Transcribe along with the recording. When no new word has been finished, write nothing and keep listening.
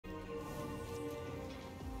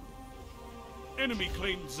Enemy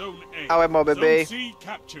claimed Zone A. Ah ouais, mon bébé. Zone C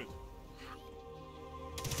captured.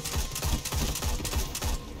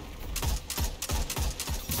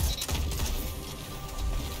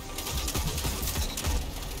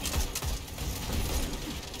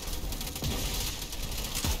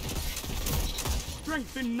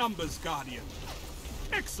 Strength in numbers, Guardian.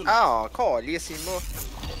 Excellent. Ah, encore, il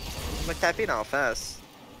m'a tapé d'en face.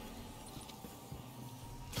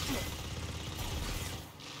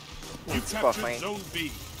 You C'est pas captured fin. Zone B.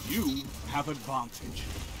 You have advantage.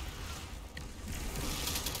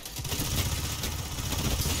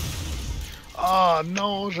 Ah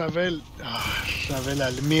non, j'avais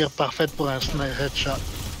la mire parfaite pour un sniper headshot.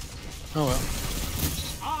 Ah ouais.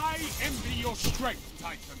 I envy your strength,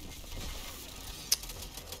 Titan.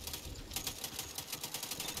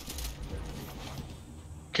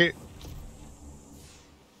 Ok.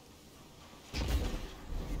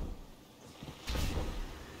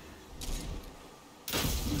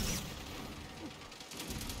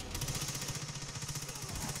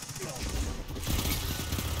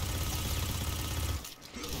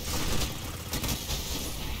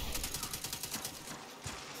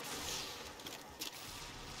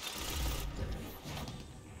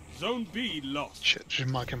 Zone B lost. Shit, j'ai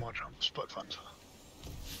manqué mon jump. C'est pas le fun ça.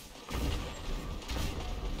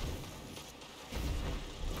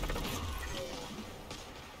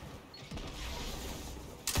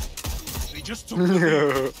 We just took the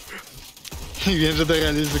lead. Il vient juste de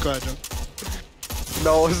réaliser c'est quoi la jump.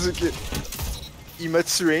 Non, c'est que. Il m'a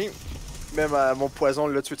tué. Même mon poison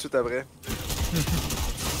l'a tué tout de suite après.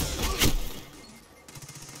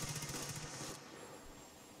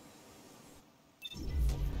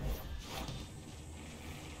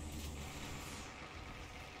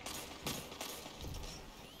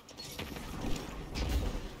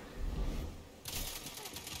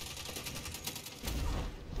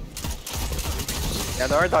 Il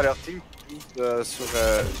y en a un dans leur team qui sur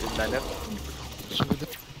une manette.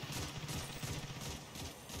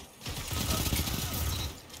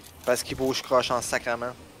 Parce qu'il bouge croche en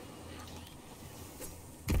sacrament.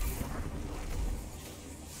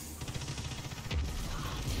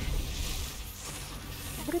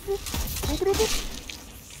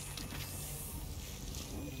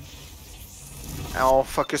 Ah, on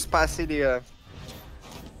focus pas assez les...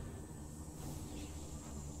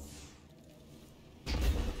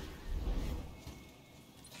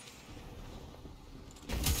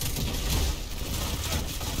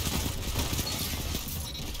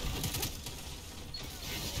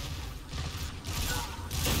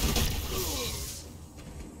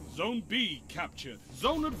 Zone B captured.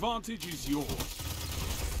 Zone advantage is yours.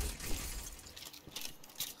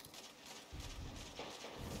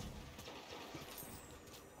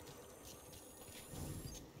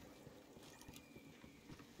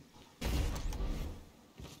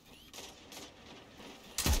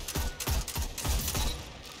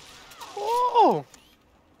 Oh!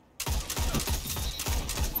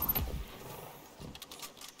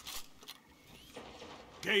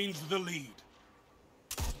 Gains the lead.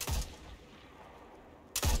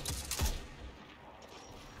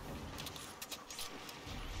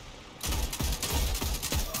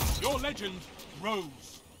 Your legend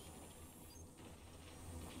rose.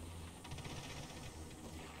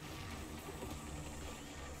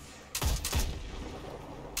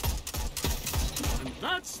 And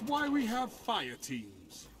that's why we have fire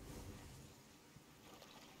teams.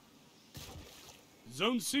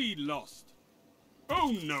 Zone C lost.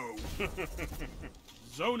 Oh no!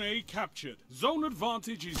 Zone A captured. Zone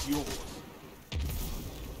advantage is yours.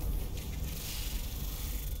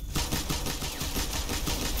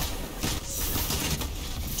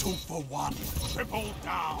 Two for one. Triple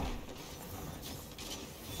down.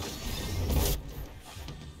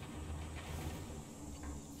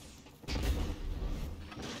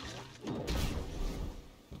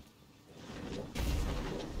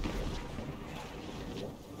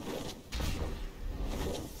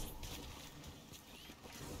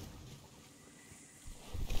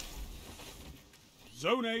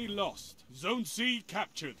 Zone A lost. Zone C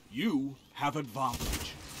captured. You have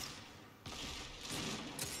advantage.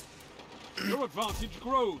 Your advantage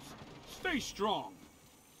grows. Stay strong.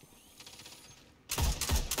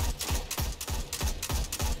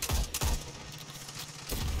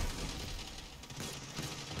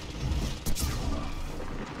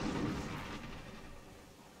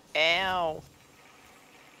 Ow.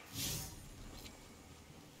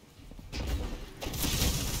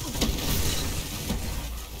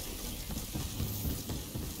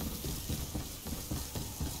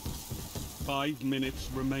 Five minutes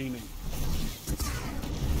remaining.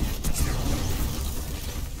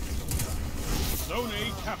 Zone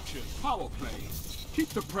A captured. Power play. Keep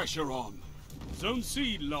the pressure on. Zone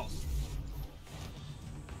C lost.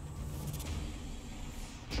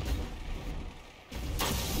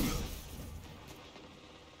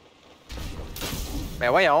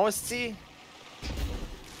 Ben voyons, c'ti.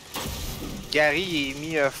 Gary, il est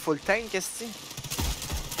mis full tank, qu'est-ce que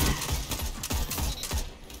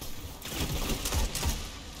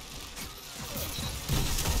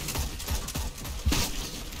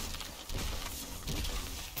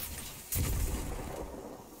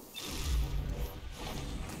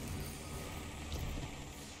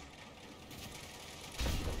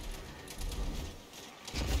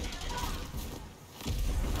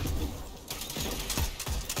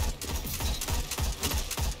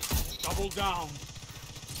Double down.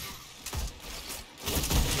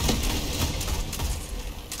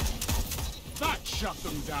 That shut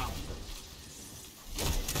them down.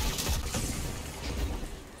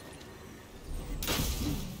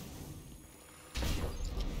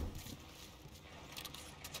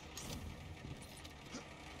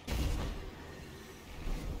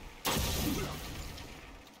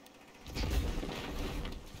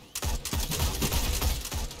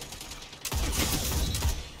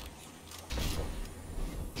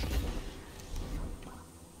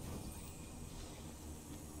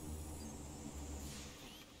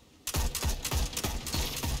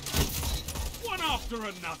 After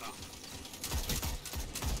another.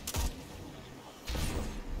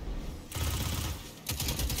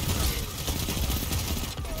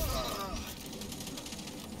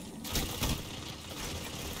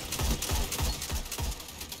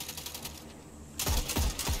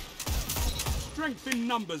 Strength in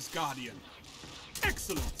numbers, Guardian.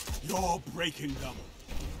 Excellent. You're breaking them.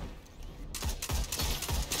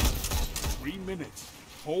 3 minutes.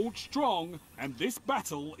 Hold strong, and this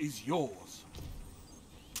battle is yours.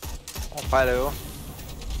 On perd le haut.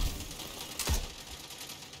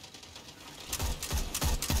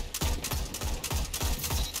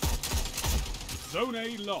 Zone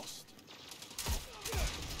A lost.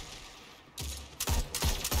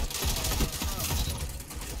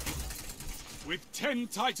 With 10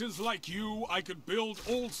 Titans like you, I could build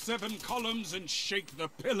all 7 columns and shake the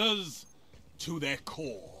pillars to their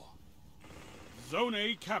core. Zone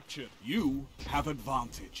A captured. You have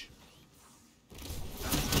advantage.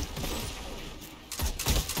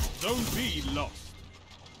 Zone B lost.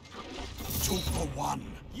 2 for 1.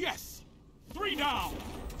 Yes! 3 down!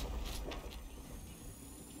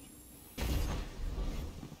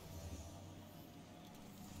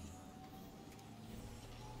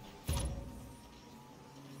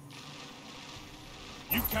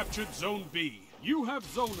 You captured Zone B. You have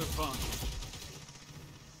zone advantage.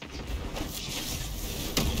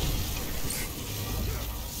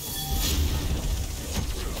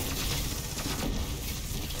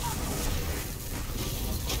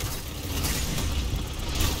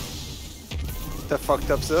 T'as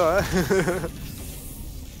fucked up ça, hein?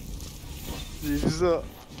 J'ai vu ça.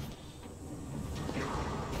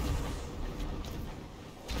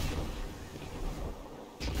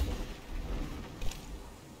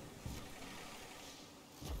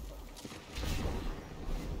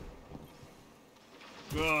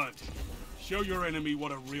 Good. Show your enemy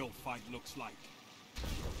what a real fight looks like.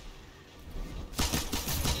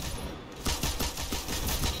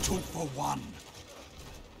 Two for 1.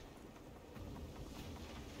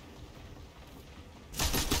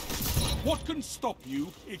 What can stop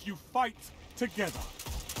you if you fight together?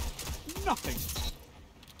 Nothing.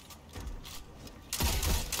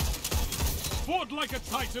 Fought like a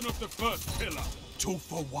titan of the first pillar. 2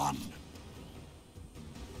 for 1.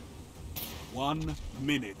 1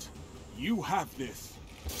 minute. You have this.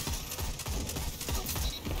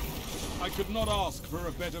 I could not ask for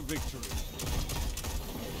a better victory.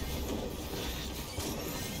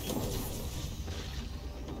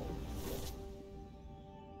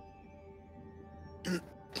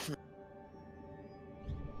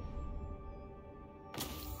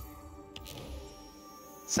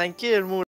 Cinq kills, moi.